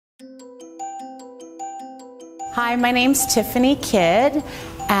Hi, my name's Tiffany Kidd,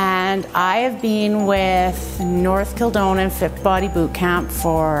 and I have been with North Kildonan Fit Body Boot Camp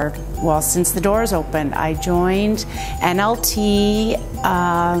for, well, since the doors opened. I joined NLT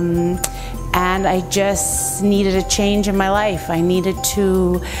and I just needed a change in my life. I needed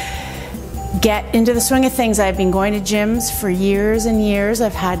to get into the swing of things. I've been going to gyms for years and years.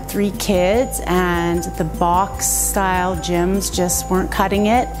 I've had 3 kids, and the box style gyms just weren't cutting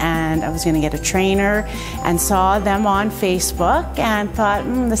it, and I was going to get a trainer and saw them on Facebook and thought,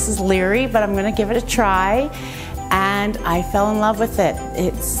 this is leery, but I'm going to give it a try. And I fell in love with it.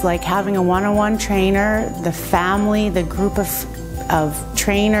 It's like having a one-on-one trainer, the family, the group of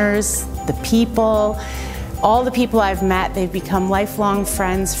trainers, the people, all the people I've met, they've become lifelong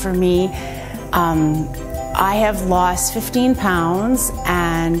friends for me. I have lost 15 pounds,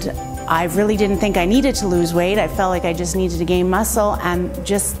 and I really didn't think I needed to lose weight. I felt like I just needed to gain muscle, and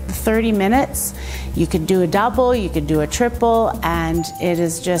just 30 minutes, you could do a double, you could do a triple, and it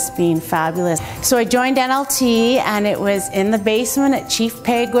has just been fabulous. So I joined NLT, and it was in the basement at Chief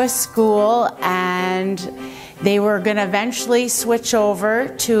Pegwa School, and they were going to eventually switch over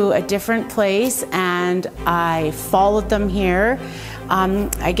to a different place, and I followed them here.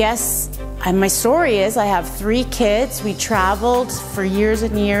 I guess my story is I have 3 kids. We traveled for years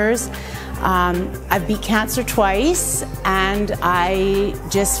and years. I've beat cancer twice, and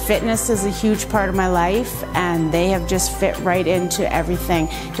fitness is a huge part of my life, and they have just fit right into everything.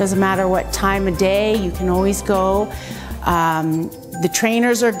 It doesn't matter what time of day, you can always go. The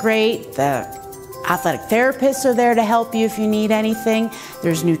trainers are great. The athletic therapists are there to help you if you need anything.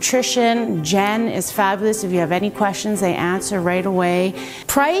 There's nutrition. Jen is fabulous. If you have any questions, they answer right away.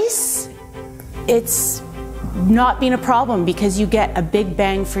 Price, it's not been a problem because you get a big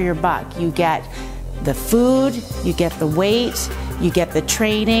bang for your buck. You get the food, you get the weight, you get the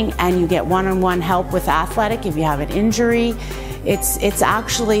training, and you get one-on-one help with athletic if you have an injury. It's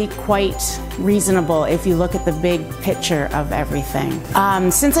actually quite reasonable if you look at the big picture of everything.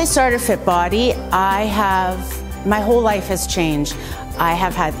 Since I started Fit Body, my whole life has changed. I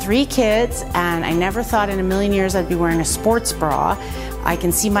have had 3 kids, and I never thought in a million years I'd be wearing a sports bra. I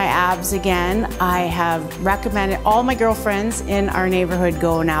can see my abs again. I have recommended all my girlfriends in our neighborhood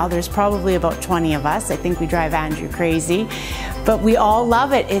go now. There's probably about 20 of us. I think we drive Andrew crazy, but we all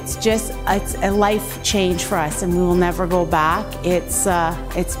love it. It's a life change for us, and we will never go back.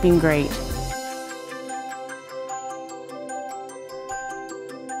 It's been great.